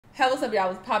Hey, what's up, y'all? I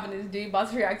was popping this D.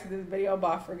 About to react to this video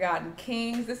about Forgotten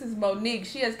Kings. This is Monique.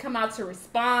 She has come out to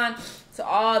respond to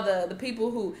all the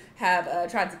people who have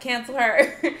tried to cancel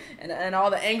her and all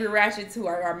the angry Ratchets who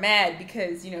are mad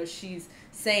because, you know, she's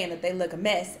saying that they look a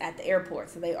mess at the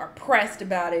airport. So they are pressed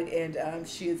about it, and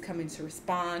she is coming to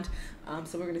respond.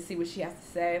 So we're going to see what she has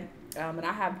to say. And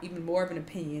I have even more of an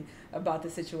opinion about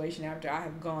the situation after I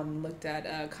have gone and looked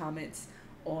at comments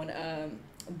on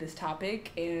this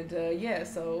topic, and yeah,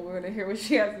 so we're gonna hear what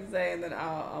she has to say, and then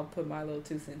I'll put my little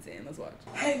 2 cents in. Let's watch.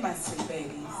 Hey, my sweet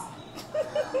babies.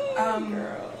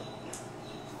 Girl,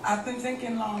 I've been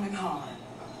thinking long and hard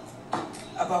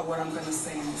about what I'm gonna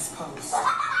say in this post,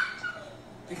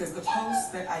 because the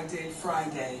post that I did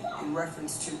Friday in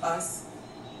reference to us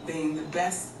being the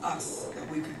best us that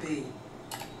we could be,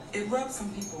 it rubbed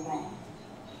some people wrong.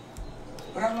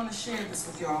 But I want to share this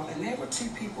with y'all, and there were 2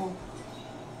 people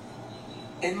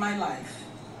in my life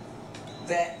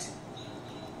that,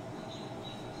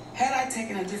 had I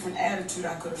taken a different attitude,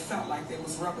 I could have felt like they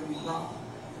was rubbing me wrong.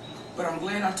 But I'm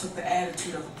glad I took the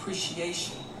attitude of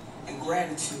appreciation and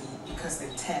gratitude because they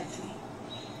tapped me.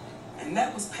 And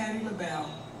that was Patti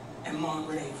LaBelle and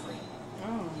Margaret Avery.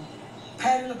 oh,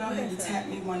 Patti LaBelle had to tap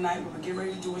me one night. We were getting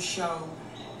ready to do a show,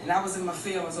 and I was in my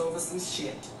feelings over some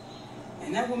shit.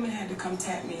 And that woman had to come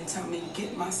tap me and tell me to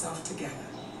get myself together.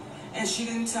 And she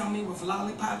didn't tell me with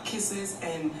lollipop kisses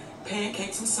and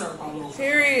pancakes and syrup all over.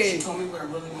 Period. She told me what I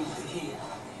really needed to hear.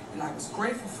 And I was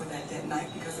grateful for that night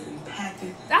because it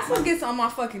impacted. that's what gets on my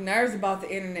fucking nerves about the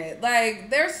internet. Like,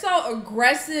 they're so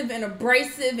aggressive and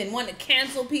abrasive and want to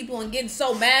cancel people and getting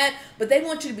so mad, but they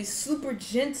want you to be super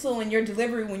gentle in your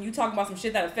delivery when you talk about some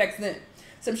shit that affects them.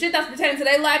 Some shit that's pertaining to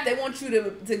their life, they want you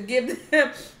to give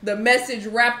them the message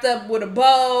wrapped up with a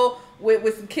bow,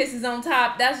 with some kisses on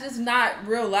top. That's just not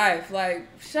real life. Like,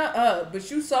 shut up.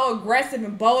 But you so aggressive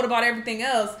and bold about everything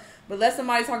else, but let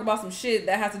somebody talk about some shit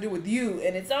that has to do with you,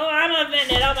 and it's, oh, I'm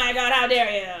offended. Oh my God, how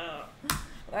dare you?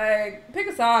 Like, pick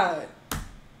a side.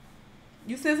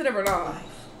 You sensitive or not?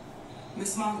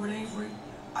 Miss Margaret Avery,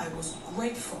 I was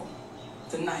grateful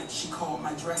the night she called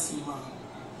my dressing room,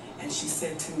 and she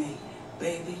said to me,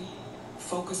 baby,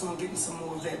 focus on getting some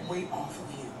more of that weight off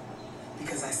of you,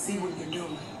 because I see what you're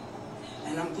doing.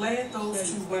 And I'm glad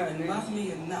those 2 women love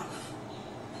me enough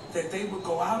that they would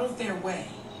go out of their way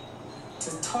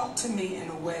to talk to me in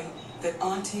a way that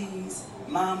aunties,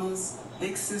 mamas,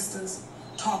 big sisters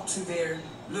talk to their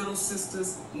little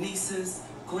sisters, nieces,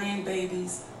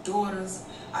 grandbabies, daughters.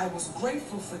 I was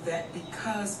grateful for that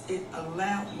because it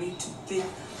allowed me to think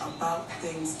about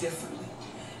things differently.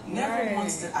 Never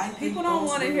once did I think people don't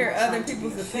want to hear other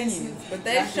people's opinions, but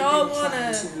they sure want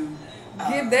to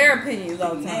give their opinions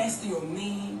all the time. Nasty or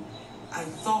mean. I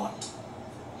thought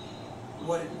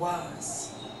what it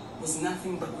was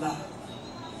nothing but love.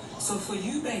 So for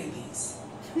you babies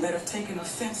that have taken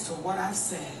offense to what I've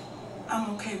said,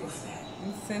 I'm okay with that.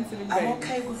 Sensitive I'm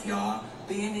okay with y'all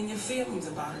being in your feelings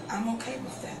about it. I'm okay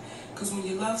with that. Because when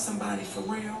you love somebody for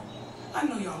real, I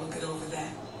know y'all will get over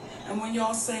that. And when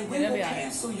y'all say, we will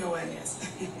cancel your ass,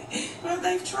 well,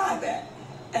 they've tried that.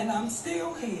 And I'm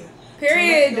still here.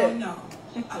 Period. To let y'all know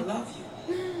I love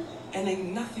you. And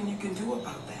ain't nothing you can do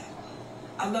about that.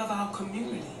 I love our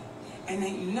community. And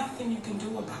ain't nothing you can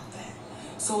do about that.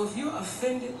 So if you're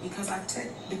offended because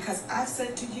I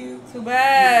said to you, too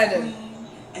bad. You're queen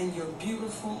and you're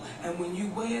beautiful, and when you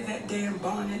wear that damn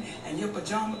bonnet and your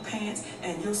pajama pants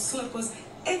and your slippers,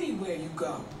 anywhere you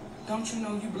go, don't you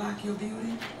know you block your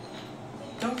beauty?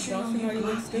 Don't you know you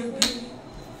block your beauty?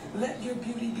 Let your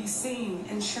beauty be seen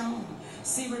and shown.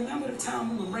 See, remember the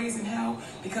time we were raising hell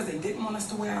because they didn't want us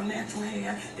to wear our natural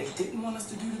hair? They didn't want us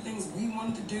to do the things we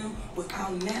wanted to do with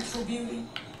our natural beauty?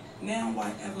 Now,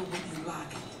 why ever would you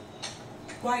block it?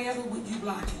 Why ever would you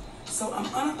block it? So I'm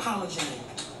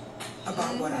unapologetic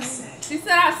about what I said. She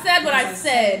said I said what I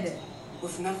said.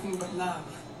 With nothing but love.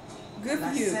 Good for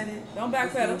you. I said it. Don't with no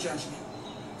backpedal. judgment.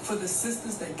 For the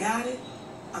sisters that got it,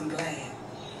 I'm glad.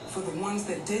 For the ones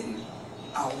that didn't,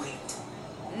 I'll wait.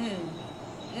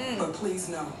 But please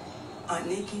know, Aunt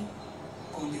Nikki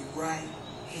gonna be right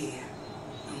here.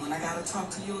 And when I gotta talk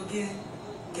to you again,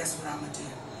 guess what I'm gonna do?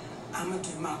 I'm gonna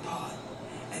do my part.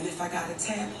 And if I gotta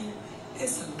tap you,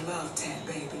 it's a love tap,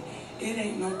 baby. It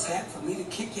ain't no tap for me to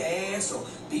kick your ass or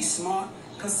be smart,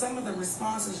 because some of the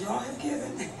responses y'all have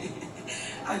given,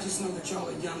 I just know that y'all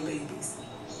are young babies.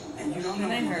 And you don't know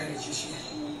who that is just yet.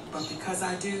 But because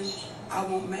I do, I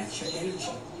won't match your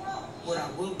energy. What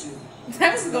I will do.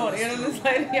 That was going in on this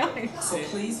lady. Y'all ain't So shit.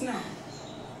 please know,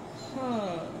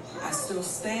 I still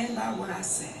stand by what I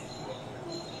said.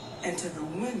 And to the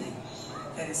women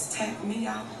that has tapped me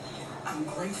out, I'm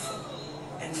grateful.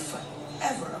 And for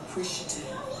forever appreciative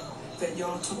that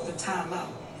y'all took the time out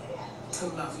to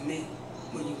love me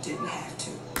when you didn't have to.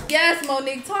 Yes,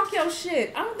 Monique, talk your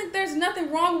shit. I don't think there's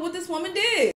nothing wrong with what this woman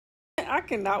did. I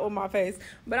cannot with my face,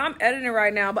 but I'm editing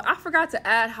right now. But I forgot to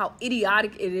add how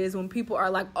idiotic it is when people are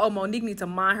like, oh, Monique needs to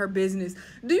mind her business.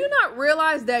 Do you not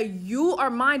realize that you are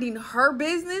minding her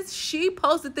business? She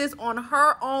posted this on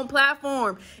her own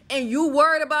platform and you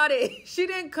worried about it. She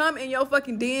didn't come in your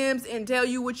fucking DMs and tell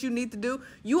you what you need to do.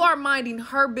 You are minding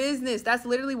her business. That's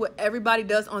literally what everybody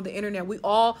does on the internet. We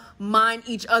all mind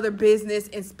each other business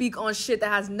and speak on shit that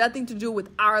has nothing to do with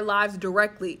our lives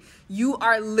directly. You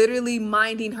are literally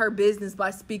minding her business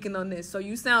by speaking on this. So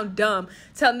you sound dumb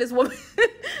telling this woman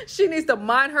she needs to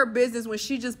mind her business when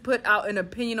she just put out an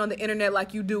opinion on the internet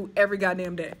like you do every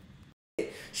goddamn day.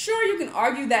 Sure, you can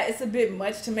argue that it's a bit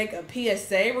much to make a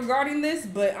PSA regarding this,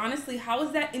 but honestly, how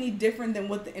is that any different than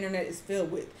what the internet is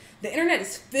filled with? The internet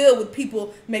is filled with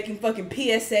people making fucking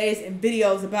PSAs and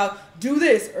videos about do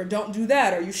this or don't do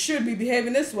that, or you should be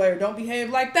behaving this way or don't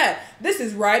behave like that. This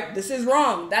is right, this is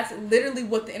wrong. That's literally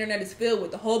what the internet is filled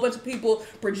with. A whole bunch of people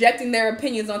projecting their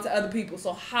opinions onto other people.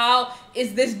 So how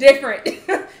is this different?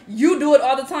 You do it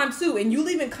all the time too. And you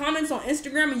leaving comments on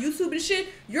Instagram and YouTube and shit,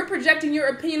 you're projecting your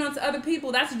opinion onto other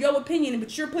people. That's your opinion,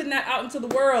 but you're putting that out into the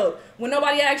world when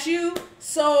nobody asks you.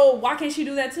 So why can't she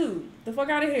do that too? The fuck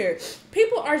out of here.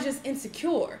 People are just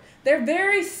insecure. They're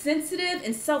very sensitive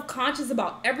and self-conscious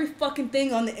about every fucking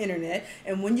thing on the internet.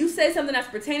 And when you say something that's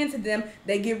pertaining to them,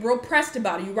 they get real pressed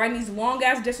about it. You write these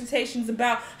long-ass dissertations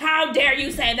about, how dare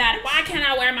you say that? Why can't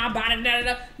I wear my bonnet? Da,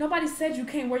 da, da. Nobody said you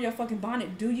can't wear your fucking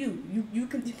bonnet, do you? You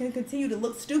can continue to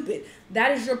look stupid.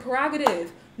 That is your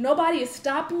prerogative. Nobody is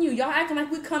stopping you. Y'all acting like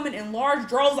we coming in large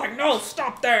droves like, no,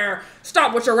 stop there.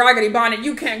 Stop with your raggedy bonnet.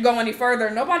 You can't go any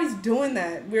further. Nobody's doing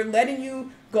that. We're letting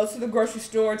you go to the grocery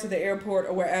store, to the airport,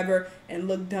 or wherever and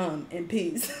look dumb in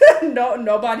peace.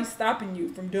 Nobody's stopping you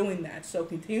from doing that. So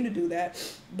continue to do that.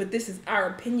 But this is our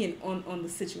opinion on the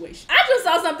situation. I just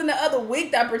saw something the other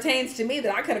week that pertains to me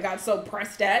that I could have got so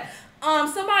pressed at.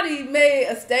 Somebody made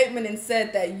a statement and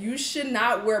said that you should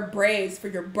not wear braids for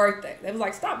your birthday. They was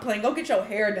like, stop playing. Go get your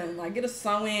hair done. Like, get a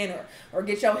sew-in or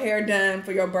get your hair done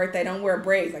for your birthday. Don't wear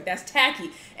braids. Like, that's tacky.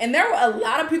 And there were a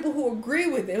lot of people who agree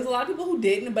with it. There was a lot of people who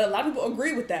didn't, but a lot of people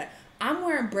agree with that. I'm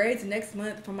wearing braids next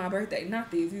month for my birthday.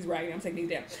 Not these. These raggedy. I'm taking these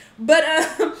down. But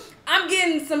I'm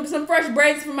getting some fresh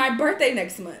braids for my birthday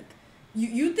next month.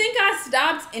 You think I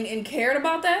stopped and cared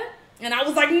about that? And I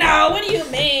was like, no, what do you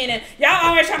mean? And y'all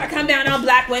always trying to come down on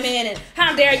black women. And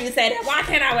how dare you say that? Why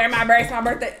can't I wear my braids for my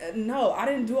birthday? No, I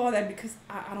didn't do all that because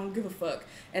I don't give a fuck.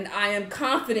 And I am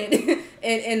confident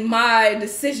in my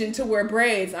decision to wear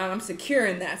braids. I'm secure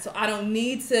in that. So I don't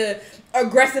need to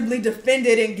aggressively defend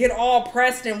it and get all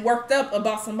pressed and worked up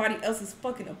about somebody else's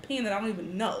fucking opinion that I don't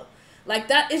even know. Like,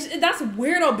 that's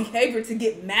weirdo behavior to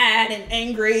get mad and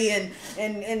angry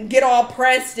and get all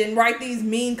pressed and write these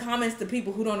mean comments to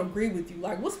people who don't agree with you.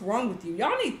 Like, what's wrong with you?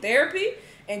 Y'all need therapy,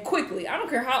 and quickly. I don't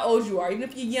care how old you are. Even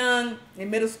if you're young, in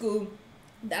middle school,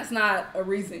 that's not a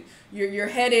reason. You're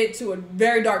headed to a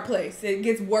very dark place. It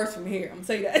gets worse from here. I'm going to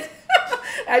tell you that.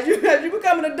 As you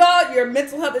become an adult, your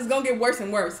mental health is going to get worse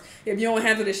and worse if you don't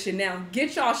handle this shit now.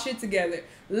 Get y'all shit together.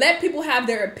 Let people have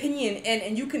their opinion,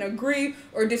 and you can agree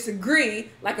or disagree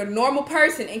like a normal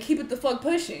person and keep it the fuck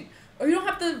pushing. Or you don't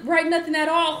have to write nothing at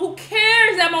all. Who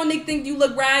cares that Monique think you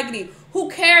look raggedy? Who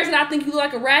cares that I think you look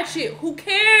like a ratchet? Who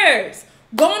cares?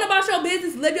 Go on about your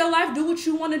business. Live your life. Do what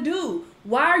you want to do.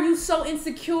 Why are you so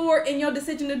insecure in your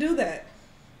decision to do that?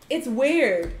 It's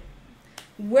weird.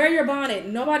 Wear your bonnet.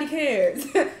 Nobody cares.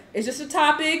 It's just a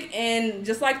topic, and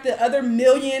just like the other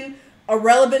million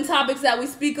irrelevant topics that we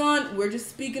speak on, we're just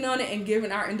speaking on it and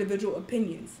giving our individual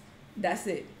opinions. That's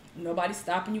it. Nobody's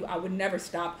stopping you. I would never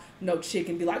stop no chick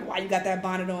and be like, why you got that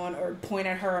bonnet on, or point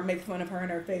at her or make fun of her in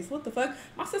her face. What the fuck?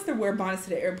 My sister wear bonnets to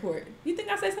the airport. You think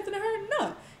I say something to her?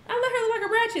 No. I let her look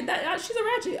like a ratchet. She's a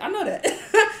ratchet. I know that.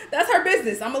 That's her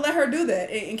business. I'm going to let her do that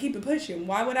and keep it pushing.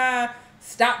 Why would I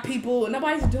stop people?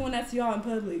 Nobody's doing that to y'all in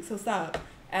public. So stop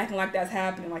acting like that's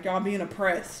happening, like y'all being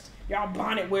oppressed. Y'all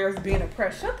bonnet wearers being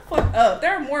oppressed. Shut the fuck up.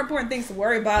 There are more important things to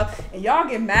worry about, and y'all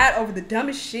get mad over the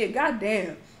dumbest shit. God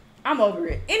damn. I'm over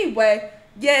it. Anyway,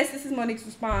 yes, this is Monique's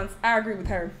response. I agree with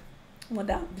her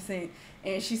 1,000%.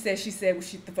 And she said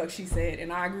what the fuck she said,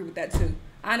 and I agree with that too.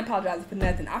 I ain't apologizing for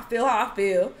nothing. I feel how I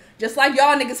feel. Just like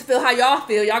y'all niggas feel how y'all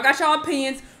feel. Y'all got y'all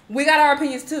opinions. We got our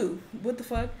opinions too. What the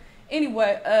fuck?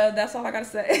 Anyway, that's all I gotta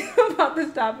say about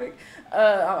this topic.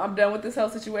 I'm done with this whole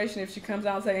situation. If she comes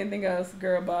out and say anything else,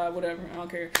 girl, bye, whatever. I don't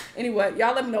care. Anyway,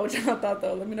 y'all let me know what y'all thought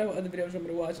though. Let me know what other videos you want me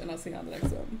to watch, and I'll see y'all in the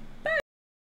next one. Bye.